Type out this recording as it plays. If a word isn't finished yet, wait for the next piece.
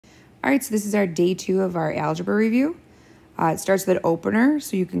All right, so this is our day 2 of our algebra review. It starts with an opener,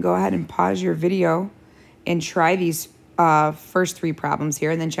 so you can go ahead and pause your video and try these first 3 problems here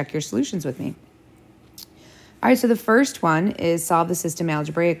and then check your solutions with me. All right, so the first one is solve the system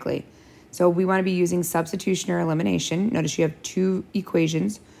algebraically. So we want to be using substitution or elimination. Notice you have 2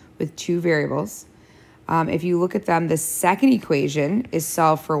 equations with 2 variables. If you look at them, the second equation is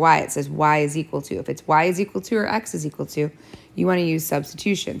solved for y. It says y is equal to. If it's y is equal to or x is equal to, you want to use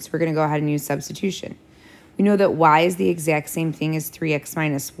substitution. So we're going to go ahead and use substitution. We know that y is the exact same thing as 3x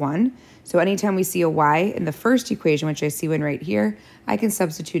minus 1. So anytime we see a y in the first equation, which I see one right here, I can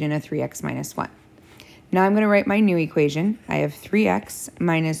substitute in a 3x minus 1. Now I'm going to write my new equation. I have 3x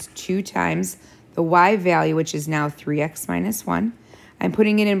minus 2 times the y value, which is now 3x minus 1. I'm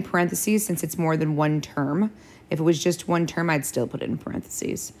putting it in parentheses since it's more than one term. If it was just one term, I'd still put it in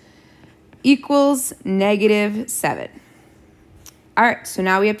parentheses. Equals -7. All right, so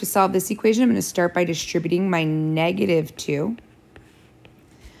now we have to solve this equation. I'm going to start by distributing my -2.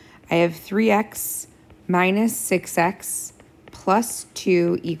 I have 3x minus 6x plus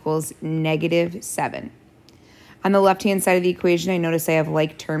 2 equals -7. On the left-hand side of the equation, I notice I have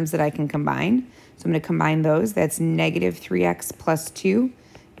like terms that I can combine. So I'm going to combine those. That's -3x plus 2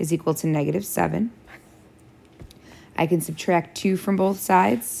 is equal to -7. I can subtract 2 from both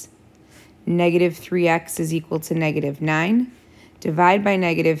sides. -3x is equal to -9. Divide by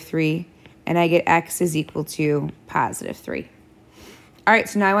 -3, and I get x is equal to +3. All right,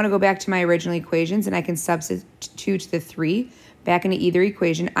 so now I want to go back to my original equations, and I can substitute the 3 back into either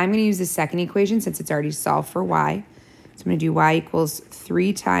equation. I'm going to use the second equation since it's already solved for y. So I'm going to do y equals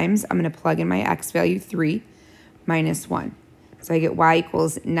 3 times, I'm going to plug in my x value, 3, minus 1. So I get y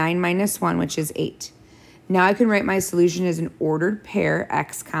equals 9 minus 1, which is 8. Now I can write my solution as an ordered pair,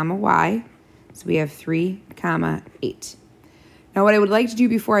 x comma y. So we have 3 comma 8. Now what I would like to do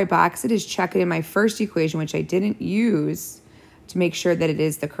before I box it is check it in my first equation, which I didn't use, to make sure that it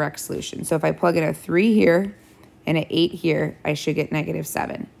is the correct solution. So if I plug in a 3 here and an 8 here, I should get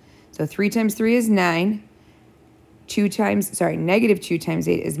 -7. So 3 times 3 is 9. -2 times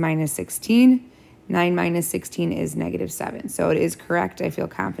 8 is -16. 9 minus 16 is -7. So it is correct. I feel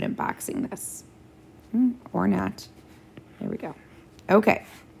confident boxing this. Or not. There we go. Okay.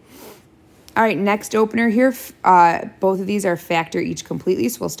 All right, next opener here. Both of these are factor each completely,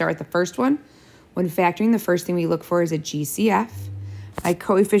 so we'll start with the first one. When factoring, the first thing we look for is a GCF. My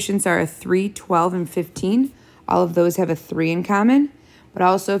coefficients are a 3, 12, and 15. All of those have a 3 in common. But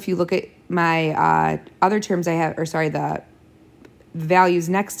also, if you look at my other terms I have, the values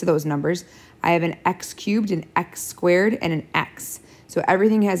next to those numbers, I have an x cubed, an x squared, and an x. So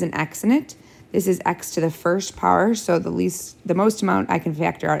everything has an x in it. This is x to the first power, so the most amount I can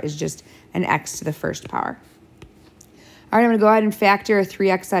factor out is just an x to the first power. All right, I'm going to go ahead and factor a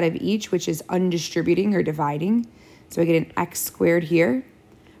 3x out of each, which is undistributing or dividing. So I get an x squared here,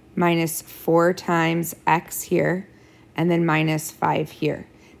 minus 4 times x here, and then minus 5 here.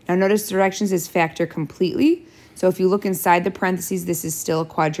 Now notice directions is factor completely. So if you look inside the parentheses, this is still a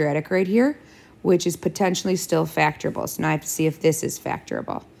quadratic right here, which is potentially still factorable. So now I have to see if this is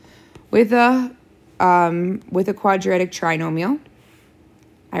factorable. With a quadratic trinomial,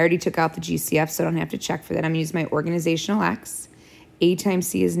 I already took out the GCF, so I don't have to check for that. I'm going to use my organizational x. A times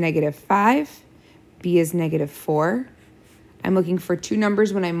c is -5. B is -4. I'm looking for 2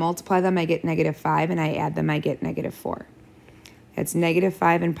 numbers. When I multiply them, I get -5, and I add them, I get -4. That's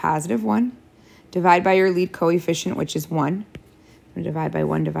 -5 and +1. Divide by your lead coefficient, which is 1. I'm going to divide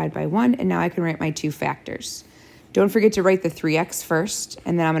by 1, and now I can write my 2 factors. Don't forget to write the 3x first,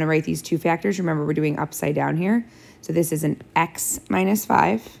 and then I'm going to write these 2 factors. Remember, we're doing upside down here. So this is an x minus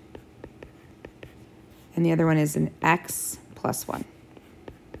 5, and the other one is an x plus 1.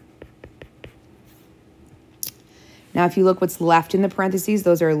 Now, if you look what's left in the parentheses,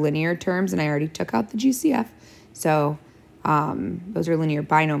 those are linear terms, and I already took out the GCF. So those are linear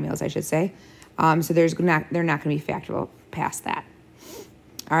binomials, I should say. So they're not going to be factorable past that.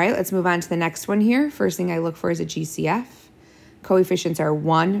 All right, let's move on to the next one here. First thing I look for is a GCF. Coefficients are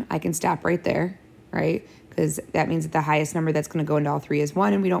 1. I can stop right there, right? Because that means that the highest number that's going to go into all 3 is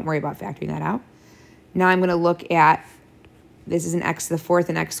 1, and we don't worry about factoring that out. Now I'm going to look at, this is an x to the 4th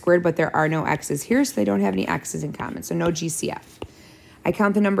and x squared, but there are no x's here, so they don't have any x's in common, so no GCF. I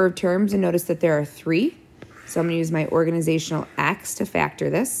count the number of terms and notice that there are 3. So I'm going to use my organizational x to factor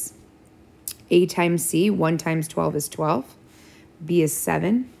this. A times c, 1 times 12 is 12. B is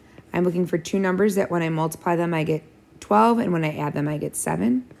 7. I'm looking for 2 numbers that when I multiply them, I get 12, and when I add them, I get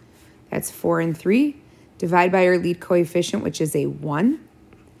 7. That's 4 and 3. Divide by your lead coefficient, which is a 1.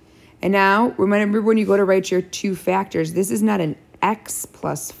 And now, remember when you go to write your 2 factors, this is not an x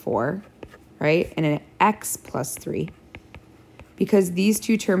plus 4, right, and an x plus 3, because these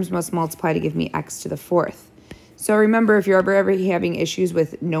two terms must multiply to give me x to the 4th. So remember, if you're ever having issues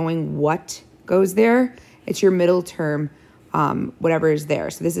with knowing what goes there, it's your middle term, whatever is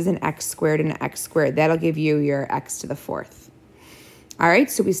there. So this is an x squared and an x squared. That'll give you your x to the 4th. All right,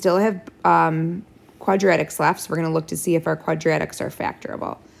 so we still have quadratics left. So we're going to look to see if our quadratics are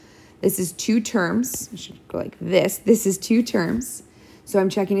factorable. This is two terms. I should go like this. This is two terms. So I'm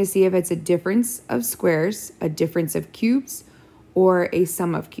checking to see if it's a difference of squares, a difference of cubes, or a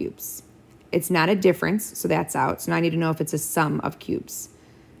sum of cubes. It's not a difference, so that's out. So now I need to know if it's a sum of cubes.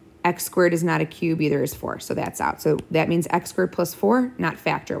 X squared is not a cube, either is 4, so that's out. So that means x squared plus 4, not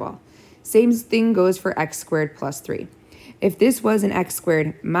factorable. Same thing goes for x squared plus 3. If this was an x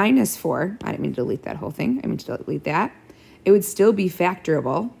squared minus 4, I didn't mean to delete that whole thing, I mean to delete that, it would still be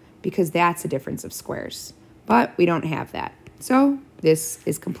factorable because that's a difference of squares. But we don't have that. So this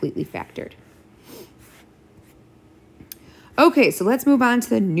is completely factored. Okay, so let's move on to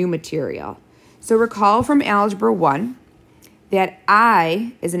the new material. So recall from Algebra 1 that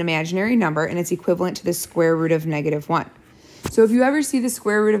I is an imaginary number and it's equivalent to the square root of -1. So if you ever see the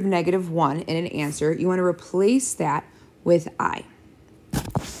square root of -1 in an answer, you want to replace that with I.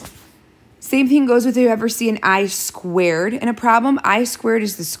 Same thing goes with if you ever see an I squared in a problem. I squared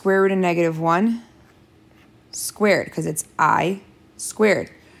is the square root of -1 squared because it's I squared.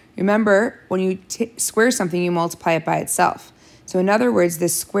 Remember, when you square something, you multiply it by itself. So in other words,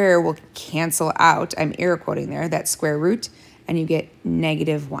 this square will cancel out, I'm air quoting there, that square root, and you get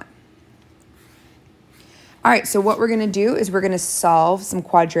 -1. All right, so what we're going to do is we're going to solve some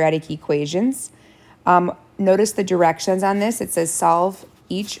quadratic equations. Notice the directions on this. It says solve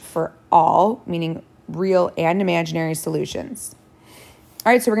each for all, meaning real and imaginary solutions.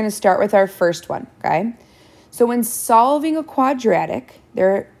 All right, so we're going to start with our first one, okay? So when solving a quadratic,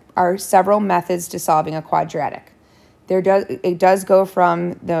 there are several methods to solving a quadratic. It does go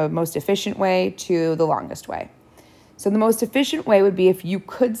from the most efficient way to the longest way. So the most efficient way would be if you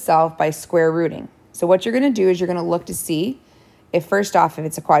could solve by square rooting. So what you're going to do is you're going to look to see if, first off, if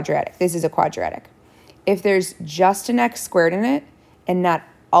it's a quadratic. This is a quadratic. If there's just an x squared in it and not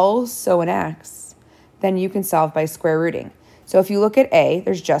also an x, then you can solve by square rooting. So if you look at A,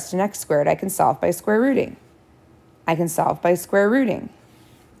 there's just an x squared. I can solve by square rooting. I can solve by square rooting.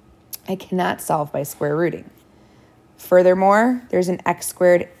 I cannot solve by square rooting. Furthermore, there's an x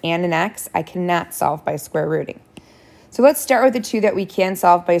squared and an x. I cannot solve by square rooting. So let's start with the two that we can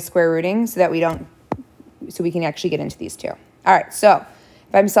solve by square rooting so that we can actually get into these two. All right, so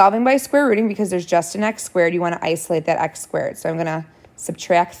if I'm solving by square rooting because there's just an x squared, you want to isolate that x squared. So I'm going to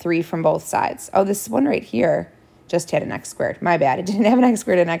subtract 3 from both sides. Oh, this one right here just had an x squared. My bad. It didn't have an x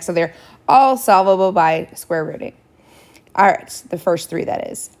squared and an x, so they're all solvable by square rooting. All right, the first 3, that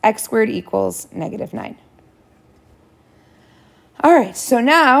is. X squared equals -9. All right, so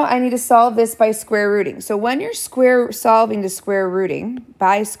now I need to solve this by square rooting. So when you're solving to square rooting,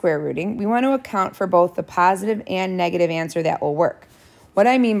 by square rooting, we want to account for both the positive and negative answer that will work. What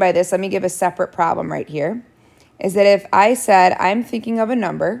I mean by this, let me give a separate problem right here, is that if I said I'm thinking of a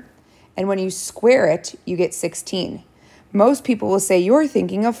number, and when you square it, you get 16. Most people will say you're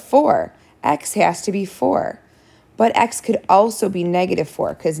thinking of 4. X has to be 4. But x could also be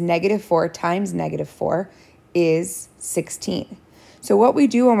 -4 because -4 times -4 is 16. So what we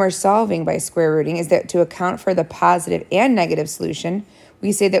do when we're solving by square rooting is that to account for the positive and negative solution,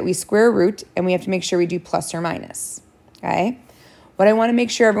 we say that we square root and we have to make sure we do plus or minus, okay? What I want to make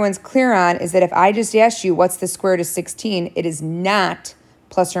sure everyone's clear on is that if I just asked you what's the square root of 16, it is not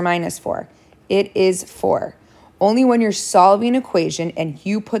plus or minus 4. It is 4. Only when you're solving an equation and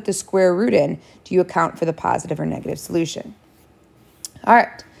you put the square root in do you account for the positive or negative solution. All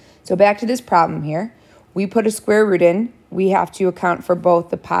right, so back to this problem here. We put a square root in. We have to account for both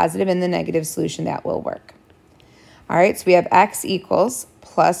the positive and the negative solution that will work. All right, so we have x equals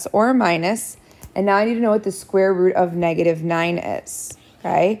plus or minus, and now I need to know what the square root of -9 is,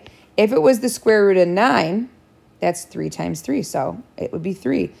 okay? If it was the square root of 9, that's 3 times 3, so it would be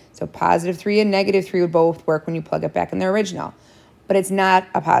 3. So positive 3 and -3 would both work when you plug it back in the original. But it's not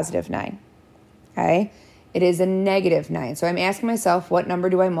a positive 9, okay? It is a -9. So I'm asking myself, what number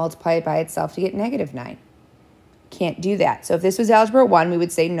do I multiply it by itself to get -9? Can't do that. So if this was Algebra 1, we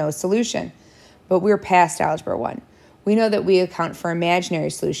would say no solution. But we're past Algebra 1. We know that we account for imaginary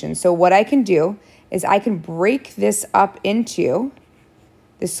solutions. So what I can do is I can break this up into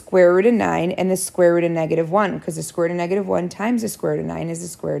the square root of 9 and the square root of -1, because the square root of -1 times the square root of 9 is the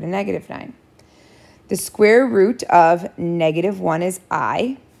square root of -9. The square root of -1 is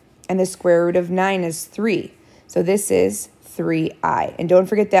I, and the square root of 9 is 3. So this is 3i. And don't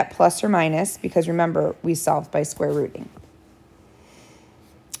forget that plus or minus, because remember, we solved by square rooting.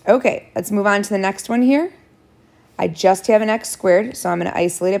 Okay, let's move on to the next one here. I just have an x squared, so I'm going to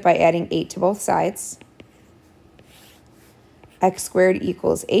isolate it by adding 8 to both sides. X squared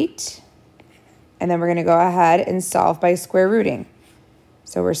equals 8. And then we're going to go ahead and solve by square rooting.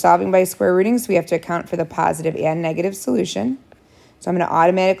 So we're solving by square rooting, so we have to account for the positive and negative solution. So I'm going to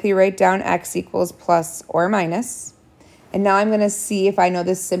automatically write down x equals plus or minus. And now I'm going to see if I know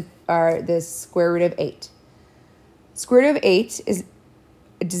this square root of 8. Square root of 8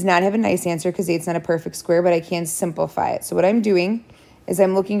 does not have a nice answer because 8 is not a perfect square, but I can simplify it. So what I'm doing is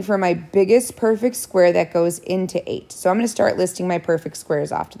I'm looking for my biggest perfect square that goes into 8. So I'm going to start listing my perfect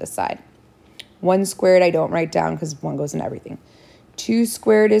squares off to the side. 1 squared I don't write down because 1 goes in everything. 2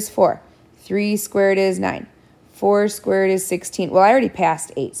 squared is 4. 3 squared is 9. 4 squared is 16. Well, I already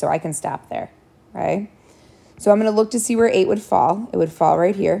passed 8, so I can stop there, right? So I'm going to look to see where 8 would fall. It would fall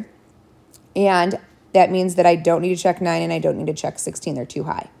right here. And that means that I don't need to check 9 and I don't need to check 16. They're too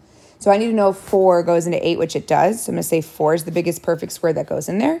high. So I need to know if 4 goes into 8, which it does. So I'm going to say 4 is the biggest perfect square that goes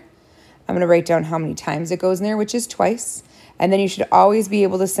in there. I'm going to write down how many times it goes in there, which is twice. And then you should always be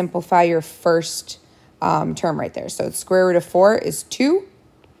able to simplify your first term right there. So the square root of 4 is 2.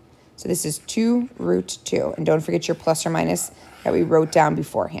 So this is 2 root 2. And don't forget your plus or minus that we wrote down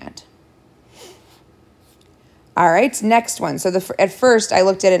beforehand. All right, next one. So at first I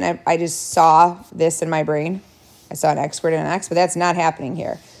looked at it and I just saw this in my brain. I saw an x squared and an x, but that's not happening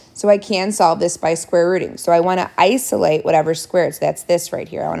here. So I can solve this by square rooting. So I want to isolate whatever squared. So that's this right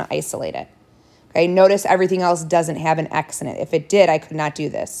here. I want to isolate it. Okay, notice everything else doesn't have an x in it. If it did, I could not do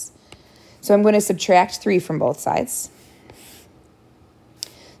this. So I'm going to subtract 3 from both sides.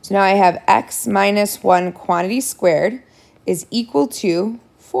 So now I have x minus 1 quantity squared is equal to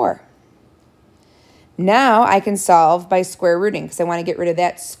 4. Now I can solve by square rooting because I want to get rid of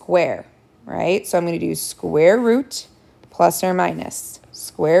that square, right? So I'm going to do square root plus or minus.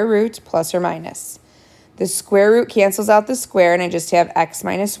 Square root plus or minus. The square root cancels out the square, and I just have x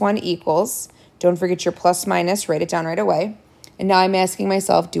minus 1 equals. Don't forget your plus minus. Write it down right away. And now I'm asking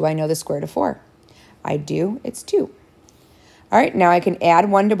myself, do I know the square root of 4? I do. It's 2. All right, now I can add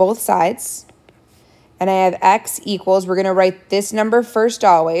 1 to both sides. And I have x equals, we're going to write this number first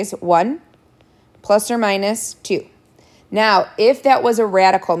always, 1 plus or minus 2. Now, if that was a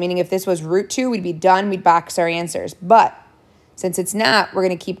radical, meaning if this was root 2, we'd be done, we'd box our answers. But since it's not, we're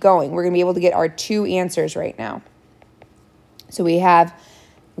going to keep going. We're going to be able to get our 2 answers right now. So we have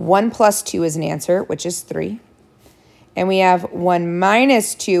 1 plus 2 is an answer, which is 3. And we have 1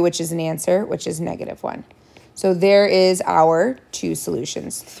 minus 2, which is an answer, which is negative 1. So there is our 2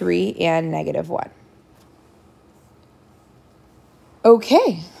 solutions, 3 and negative 1.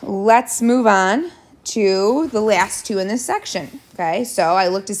 Okay, let's move on to the last 2 in this section. Okay, so I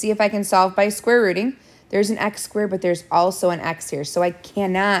look to see if I can solve by square rooting. There's an x squared, but there's also an x here, so I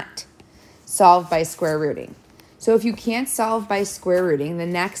cannot solve by square rooting. So if you can't solve by square rooting, the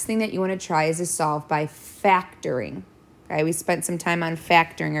next thing that you want to try is to solve by factoring. Okay, we spent some time on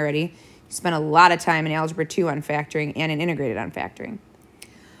factoring already. You spent a lot of time in Algebra 2 on factoring and in Integrated on factoring.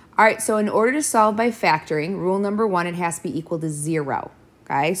 All right, so in order to solve by factoring, rule number 1, it has to be equal to 0.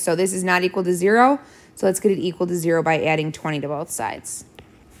 Okay, so this is not equal to 0, so let's get it equal to 0 by adding 20 to both sides.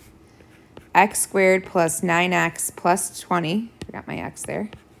 X squared plus 9x plus 20, forgot my x there,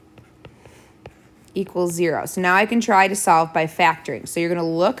 equals 0. So now I can try to solve by factoring. So you're going to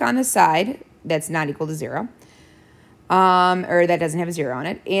look on the side that's not equal to 0, or that doesn't have a 0 on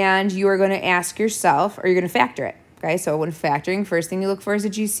it, and you are going to ask yourself, or you're going to factor it. Okay, so when factoring, first thing you look for is a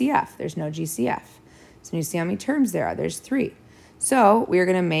GCF. There's no GCF. So you see how many terms there are. There's 3. So we're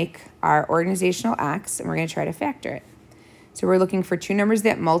going to make our organizational X, and we're going to try to factor it. So we're looking for 2 numbers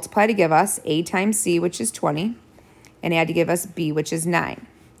that multiply to give us A times C, which is 20, and add to give us B, which is 9.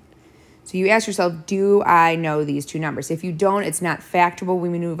 So you ask yourself, do I know these 2 numbers? If you don't, it's not factorable. We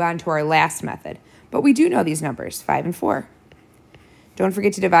move on to our last method. But we do know these numbers, 5 and 4. Don't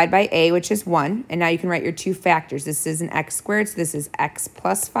forget to divide by A, which is 1. And now you can write your 2 factors. This is an x squared, so this is x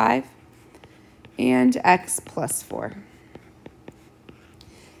plus 5 and x plus 4.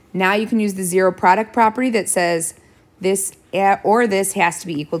 Now you can use the 0 product property that says this or this has to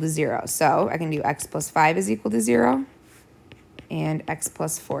be equal to 0. So I can do x plus 5 is equal to 0 and x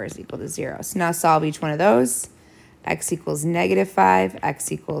plus 4 is equal to 0. So now solve each one of those. X equals negative 5,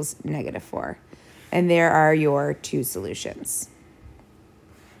 x equals negative 4. And there are your 2 solutions.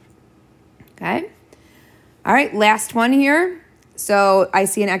 Okay. All right, last one here. So I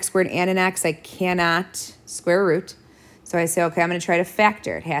see an x squared and an x. I cannot square root. So I say, okay, I'm going to try to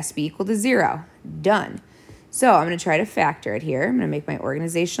factor. It has to be equal to 0. Done. So I'm going to try to factor it here. I'm going to make my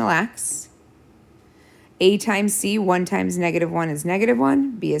organizational x. A times c, 1 times -1 is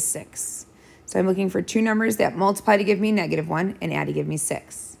 -1, b is 6. So I'm looking for two numbers that multiply to give me -1 and add to give me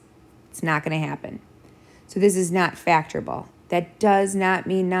 6. It's not going to happen. So this is not factorable. That does not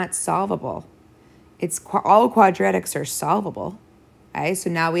mean not solvable. All quadratics are solvable. Okay, so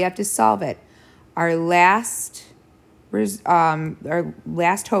now we have to solve it. Our last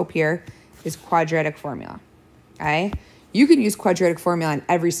hope here is quadratic formula. Okay, you can use quadratic formula on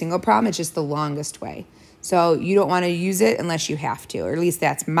every single problem. It's just the longest way. So you don't want to use it unless you have to, or at least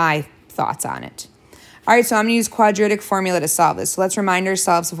that's my thoughts on it. All right, so I'm going to use quadratic formula to solve this. So let's remind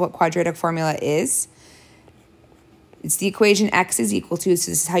ourselves of what quadratic formula is. It's the equation x is equal to,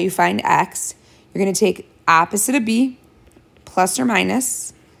 so this is how you find x. You're going to take opposite of b plus or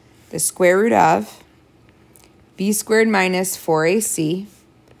minus the square root of b squared minus 4ac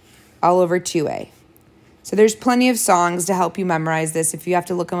all over 2a. So there's plenty of songs to help you memorize this. If you have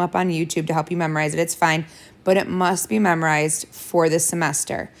to look them up on YouTube to help you memorize it, it's fine. But it must be memorized for this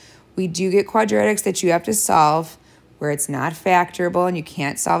semester. We do get quadratics that you have to solve where it's not factorable and you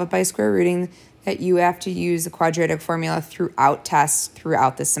can't solve it by square rooting, that you have to use the quadratic formula throughout tests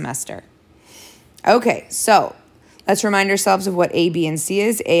throughout the semester. Okay, so let's remind ourselves of what a, b, and c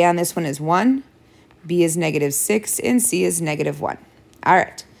is. A on this one is 1, b is -6, and c is -1. All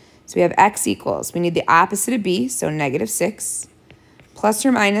right, so we have x equals, we need the opposite of b, so -6, plus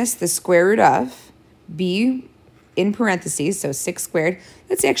or minus the square root of b in parentheses, so 6 squared.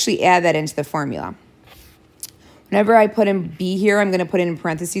 Let's actually add that into the formula. Whenever I put in b here, I'm going to put it in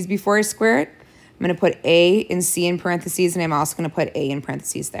parentheses before I square it. I'm going to put a and c in parentheses, and I'm also going to put a in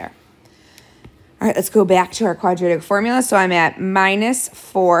parentheses there. All right, let's go back to our quadratic formula. So I'm at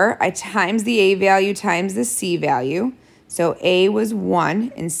 -4. I times the a value times the c value. So a was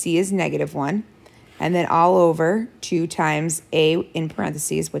 1 and c is -1. And then all over 2 times a in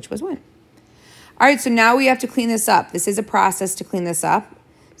parentheses, which was 1. All right, so now we have to clean this up. This is a process to clean this up.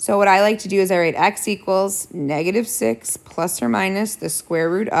 So what I like to do is I write x equals -6 plus or minus the square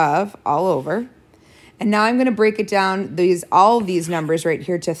root of all over. And now I'm going to break it down, all of these numbers right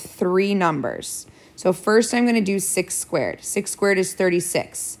here, to 3 numbers. So first I'm going to do 6 squared. 6 squared is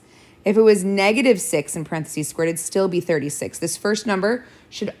 36. If it was -6 in parentheses squared, it'd still be 36. This first number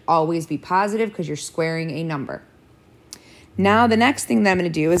should always be positive because you're squaring a number. Now the next thing that I'm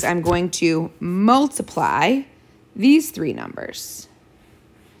going to do is I'm going to multiply these 3 numbers.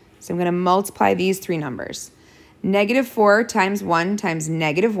 So I'm going to multiply these 3 numbers. -4 times 1 times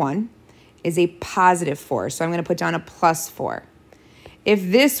 -1 is a +4. So I'm going to put down a +4.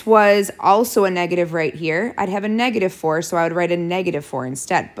 If this was also a negative right here, I'd have a -4, so I would write a -4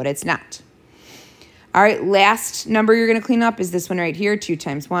 instead, but it's not. All right, last number you're going to clean up is this one right here. 2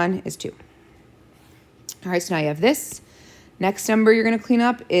 times 1 is 2. All right, so now you have this. Next number you're going to clean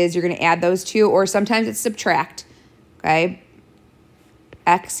up is you're going to add those two, or sometimes it's subtract, okay?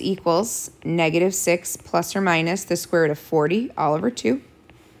 X equals -6 plus or minus the square root of 40 all over 2.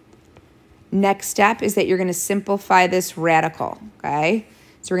 Next step is that you're going to simplify this radical, okay?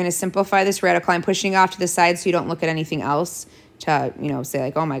 So we're going to simplify this radical. I'm pushing off to the side so you don't look at anything else to, say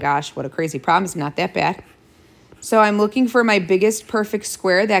like, oh my gosh, what a crazy problem. It's not that bad. So I'm looking for my biggest perfect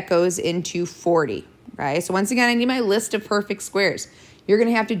square that goes into 40, okay? So once again, I need my list of perfect squares. You're going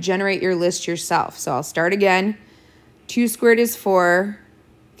to have to generate your list yourself. So I'll start again. 2 squared is 4.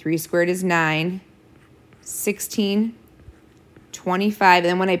 3 squared is 9. 16. 25, and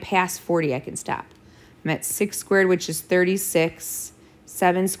then when I pass 40, I can stop. I'm at 6 squared, which is 36,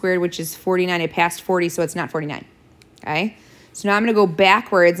 7 squared, which is 49. I passed 40, so it's not 49, okay? So now I'm going to go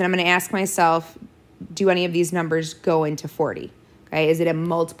backwards, and I'm going to ask myself, do any of these numbers go into 40, okay? Is it a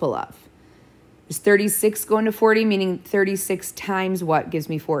multiple of? Does 36 go into 40, meaning 36 times what gives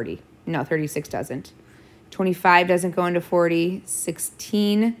me 40? No, 36 doesn't. 25 doesn't go into 40.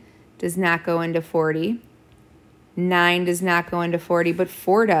 16 does not go into 40. 9 does not go into 40, but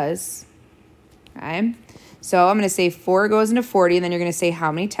 4 does, okay? So I'm going to say 4 goes into 40, and then you're going to say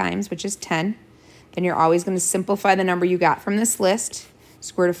how many times, which is 10. Then you're always going to simplify the number you got from this list.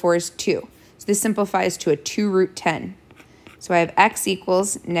 Square root of 4 is 2. So this simplifies to a 2 root 10. So I have x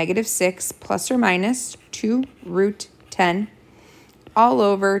equals -6 plus or minus 2 root 10 all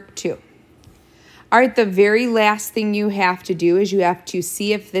over 2. All right, the very last thing you have to do is you have to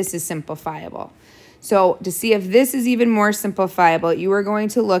see if this is simplifiable. So to see if this is even more simplifiable, you are going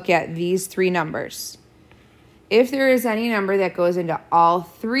to look at these 3 numbers. If there is any number that goes into all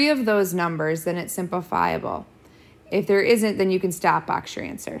 3 of those numbers, then it's simplifiable. If there isn't, then you can stop box your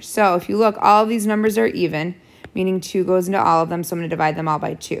answer. So if you look, all of these numbers are even, meaning 2 goes into all of them, so I'm going to divide them all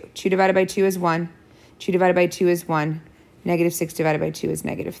by 2. 2 divided by 2 is 1. 2 divided by 2 is 1. Negative 6 divided by 2 is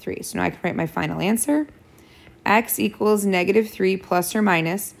negative 3. So now I can write my final answer. X equals negative 3 plus or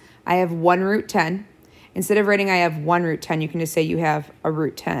minus. I have 1 root 10. Instead of writing I have 1 root 10, you can just say you have a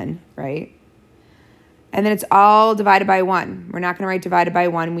root 10, right? And then it's all divided by 1. We're not going to write divided by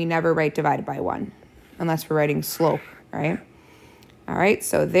 1. We never write divided by 1 unless we're writing slope, right? All right,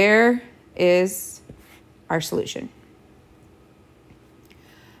 so there is our solution.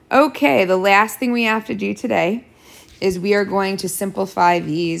 Okay, the last thing we have to do today is we are going to simplify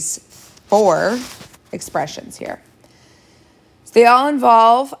these 4 expressions here. So they all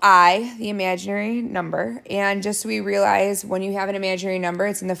involve I, the imaginary number, and just so we realize when you have an imaginary number,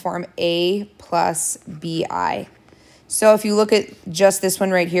 it's in the form A plus BI. So if you look at just this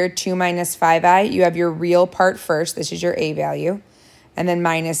one right here, 2 minus 5i, you have your real part first. This is your A value, and then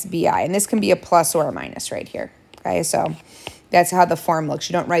minus BI. And this can be a plus or a minus right here, okay? So that's how the form looks.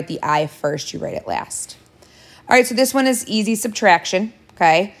 You don't write the I first, you write it last. All right, so this one is easy subtraction,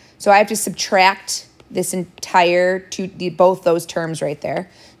 okay? So I have to subtract this entire both those terms right there.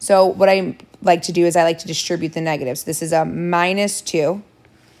 So what I like to do is I like to distribute the negatives. This is a minus 2,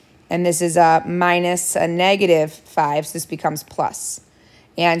 and this is a minus a negative 5, so this becomes plus.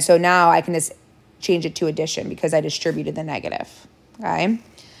 And so now I can just change it to addition because I distributed the negative, okay?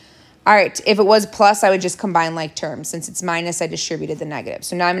 All right, if it was plus, I would just combine like terms. Since it's minus, I distributed the negative.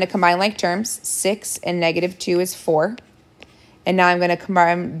 So now I'm going to combine like terms. 6 and negative 2 is 4. And now I'm going to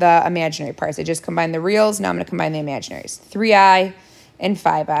combine the imaginary parts. I just combined the reals. Now I'm going to combine the imaginaries. 3i and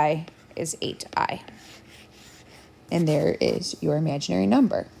 5i is 8i. And there is your imaginary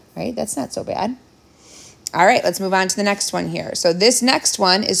number, right? That's not so bad. All right, let's move on to the next one here. So this next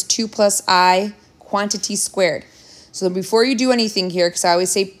one is 2 plus I quantity squared. So before you do anything here, because I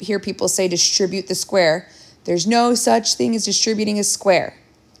always hear people say distribute the square, there's no such thing as distributing a square,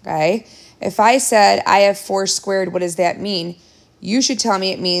 okay? If I said I have 4 squared, what does that mean? You should tell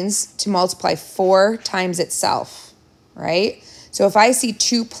me it means to multiply 4 times itself, right? So if I see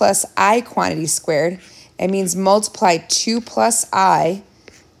 2 plus I quantity squared, it means multiply 2 plus I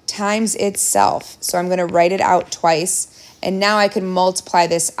times itself. So I'm going to write it out twice, and now I can multiply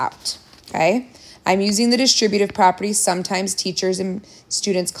this out, okay? I'm using the distributive property. Sometimes teachers and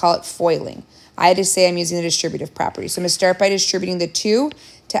students call it foiling. I just say I'm using the distributive property. So I'm going to start by distributing the 2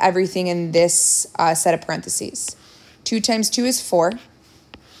 to everything in this set of parentheses. 2 times 2 is 4.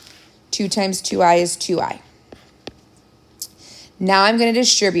 2 times 2i is 2i. Now I'm going to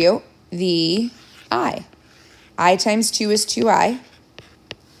distribute the I. I times 2 is 2i.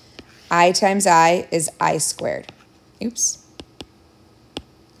 I times I is I squared. Oops.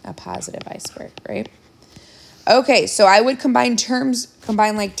 A positive I squared, right? Okay, so I would combine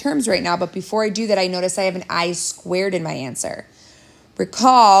like terms right now, but before I do that, I notice I have an I squared in my answer.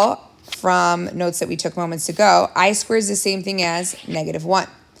 Recall from notes that we took moments ago, I squared is the same thing as negative 1.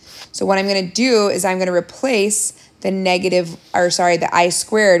 So what I'm going to do is I'm going to replace the I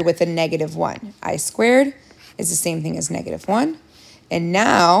squared with a negative 1. I squared is the same thing as negative 1. And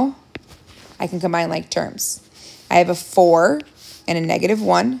now I can combine like terms. I have a 4 and a negative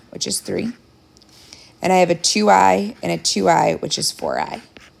 1, which is 3. And I have a 2i and a 2i, which is 4i.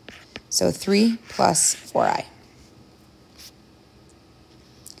 So 3 plus 4i.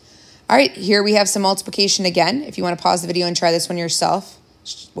 All right, here we have some multiplication again. If you want to pause the video and try this one yourself,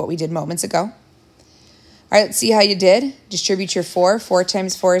 what we did moments ago. All right, let's see how you did. Distribute your 4. 4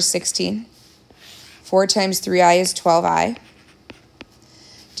 times 4 is 16. 4 times 3i is 12i.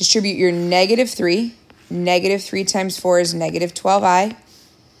 Distribute your negative 3. Negative 3 times 4 is negative 12i.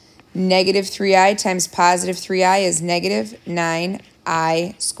 Negative 3i times positive 3i is negative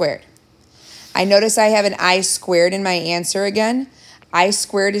 9i squared. I notice I have an I squared in my answer again. I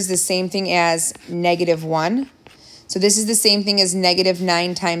squared is the same thing as negative 1. So this is the same thing as negative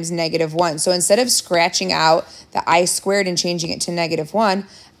 9 times negative 1. So instead of scratching out the I squared and changing it to negative 1,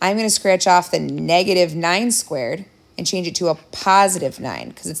 I'm going to scratch off the negative 9 squared and change it to a positive 9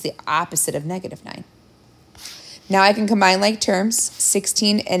 because it's the opposite of negative 9. Now I can combine like terms.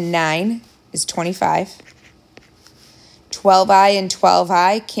 16 and 9 is 25. 12i and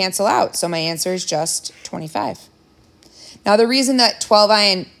 12i cancel out, so my answer is just 25. Now the reason that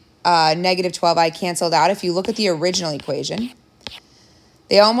 12i and negative 12i canceled out, if you look at the original equation,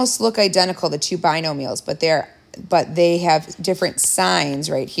 they almost look identical, the two binomials, but they have different signs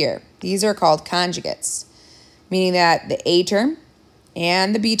right here. These are called conjugates, meaning that the A term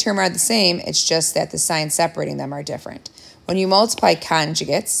and the B term are the same, it's just that the signs separating them are different. When you multiply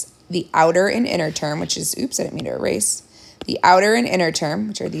conjugates, the outer and inner term, which is, oops, I didn't mean to erase, the outer and inner term,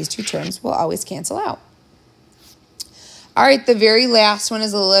 which are these two terms, will always cancel out. All right, the very last one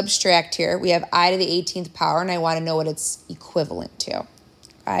is a little abstract here. We have I to the 18th power, and I want to know what it's equivalent to,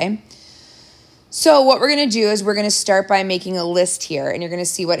 okay? So what we're going to do is we're going to start by making a list here, and you're going to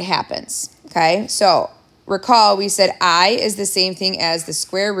see what happens, okay? So recall we said I is the same thing as the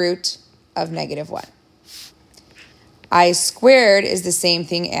square root of -1. I squared is the same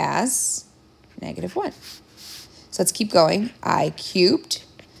thing as -1. So let's keep going. I cubed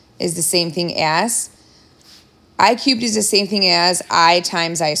is the same thing as I cubed is the same thing as I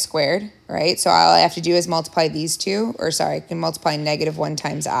times I squared, right? So all I have to do is multiply these two, or sorry, I can multiply -1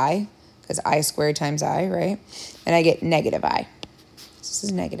 times I, because I squared times I, right? And I get -I. This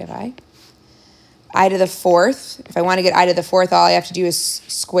is -I. I to the 4th, if I want to get I to the 4th, all I have to do is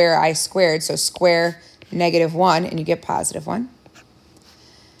square I squared, so square -1, and you get +1.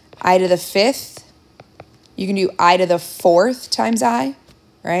 I to the 5th, you can do I to the 4th times I,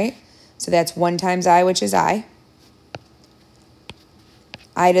 right? So that's 1 times I, which is I.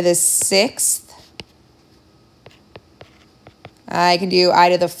 I to the 6th, I can do I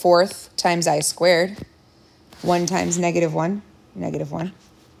to the 4th times I squared. 1 times -1, -1,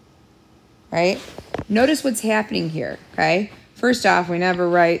 right? Notice what's happening here, okay? First off, we never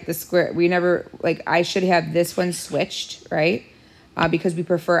write the square. We never, like, I should have this one switched, right? Because we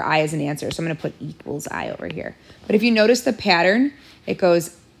prefer I as an answer. So I'm going to put equals I over here. But if you notice the pattern, it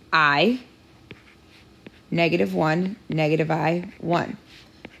goes I, -1, -I, 1.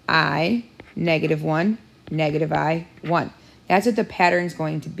 I, -1, -I, 1. That's what the pattern's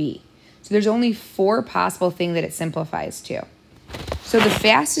going to be. So there's only 4 possible things that it simplifies to. So the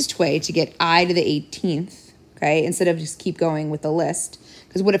fastest way to get I to the 18th, okay, instead of just keep going with the list,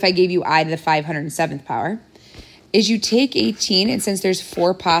 because what if I gave you I to the 507th power, is you take 18, and since there's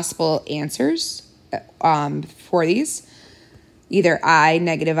 4 possible answers for these, either I,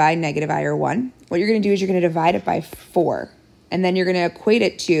 -I, or 1, what you're going to do is you're going to divide it by 4. And then you're going to equate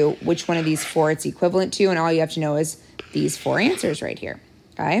it to which one of these 4 it's equivalent to, and all you have to know is these 4 answers right here,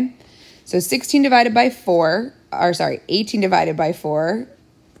 okay? So 16 divided by 4, or sorry, 18 divided by 4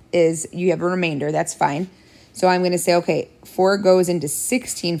 is, you have a remainder, that's fine. So I'm going to say, okay, 4 goes into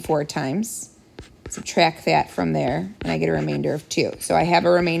 16 4 times. Subtract that from there, and I get a remainder of 2. So I have a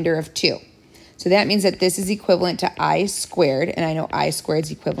remainder of 2. So that means that this is equivalent to I squared, and I know I squared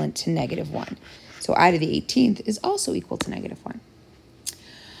is equivalent to -1. So I to the 18th is also equal to -1.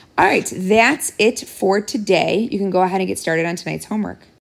 All right, that's it for today. You can go ahead and get started on tonight's homework.